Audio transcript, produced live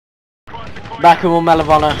Back in Medal of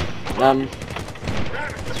Honor.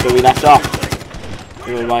 That's where we left off.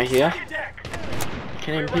 We were right here.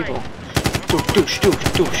 Killing people. Douche,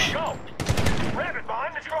 douche, douche.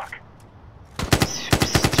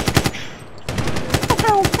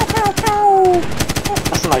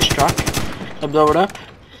 That's a nice truck. I'll blow it up.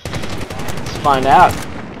 Let's find out.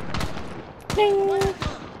 Ding.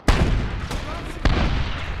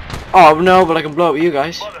 Oh no, but I can blow up you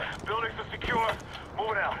guys. Buildings are secure.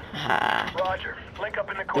 Moving out. Roger. Link up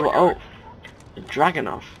in the Oh, a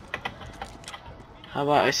Dragonov. How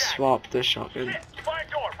about I swap the shotgun?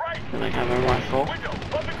 Then I can have a rifle.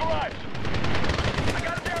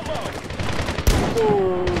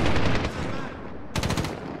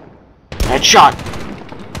 Headshot!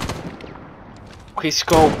 Quick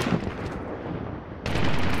scope.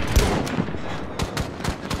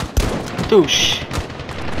 Douche.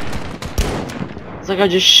 It's like I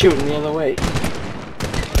just shooting the other way.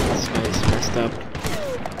 This guy's messed up.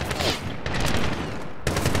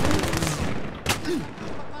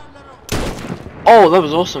 Oh, that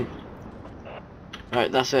was awesome.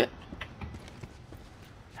 Right, that's it.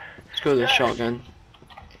 Let's go with the shotgun.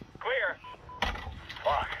 Clear.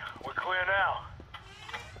 Fuck, we're clear now.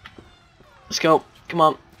 Let's go. Come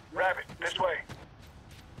on. Rabbit, this way.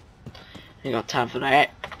 Ain't got time for that.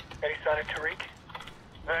 Any sign of Tariq?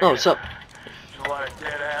 Oh, what's up? There's a lot of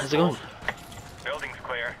dead assholes. How's it going? Building's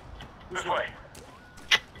clear. This way.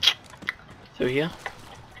 Through here.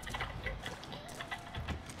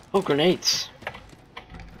 Oh, grenades.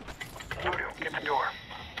 Get the door.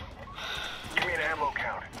 Give me an ammo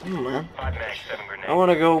count. Oh man. 5 mags, 7 grenades. I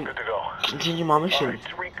wanna go Good to go. continue my mission. Alright,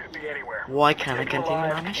 Tariq could be anywhere. Why can't I Take him continue my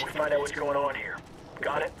alive, mission? we find out what's going on here.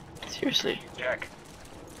 Got it? Seriously. Check.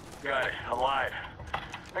 Got it. Alive.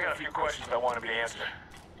 I got a few questions I want to be answered.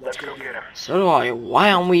 Let's go get him. So do I.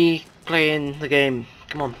 Why aren't we playing the game?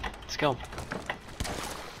 Come on, let's go.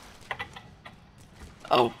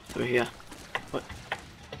 Oh, through here. What?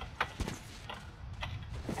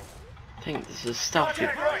 I think this is stealthy.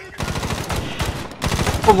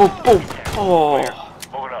 Boom, boom, boom. Oh.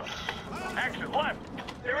 Moving up. Exit left.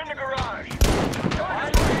 They're in the garage.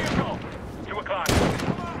 Behind the vehicle. 2 o'clock.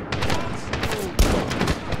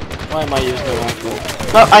 Why am I using the rifle?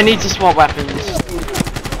 No, I need to swap weapons.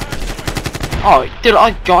 Oh, dude,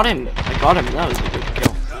 I got him. I got him. That was a good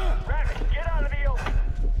kill. Get out of the open.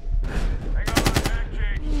 Hang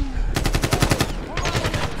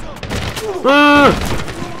on,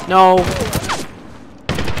 back, No.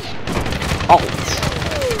 Alt.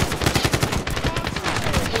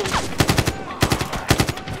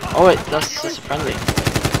 Oh wait, that's a friendly.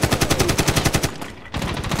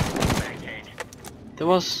 There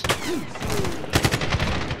was.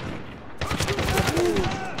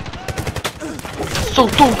 So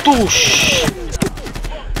douche.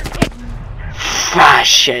 Ah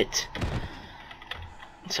shit.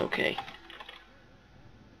 It's okay.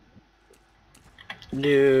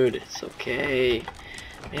 Dude, it's okay.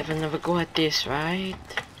 We have another go at this, right?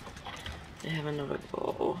 We have another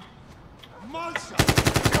go.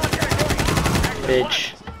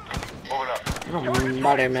 Bitch. You don't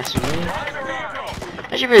bother messing with me. I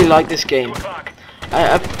actually really like this game.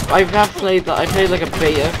 I played like a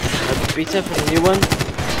beta for the new one.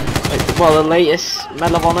 Like, well, the latest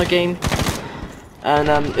Medal of Honor game. And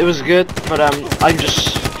it was good, but I'm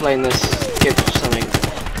just playing this game for something.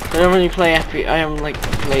 I don't really play I haven't like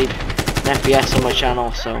played an FPS on my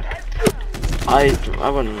channel, so I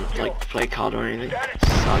wouldn't like play COD or anything.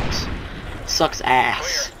 Sucks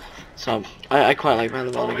ass. So I quite like Medal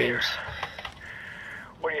of Honor games.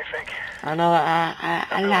 what do you think? I know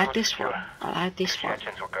I like this one. I like this one.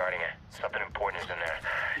 Were guarding it. Something important is in there.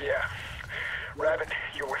 Yeah. Rabbit,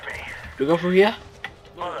 you're with me. Do we go through here?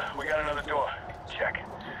 Mother, we got another door. Check.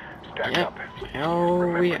 Stack Yep. up.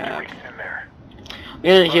 Oh yeah. Tariq's in there.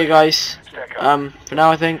 We're gonna here, guys. Stack up. For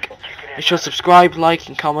now, I think. Make sure to subscribe, like,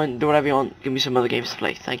 and comment. Do whatever you want. Give me some other games to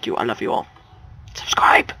play. Thank you. I love you all.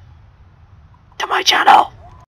 Subscribe to my channel.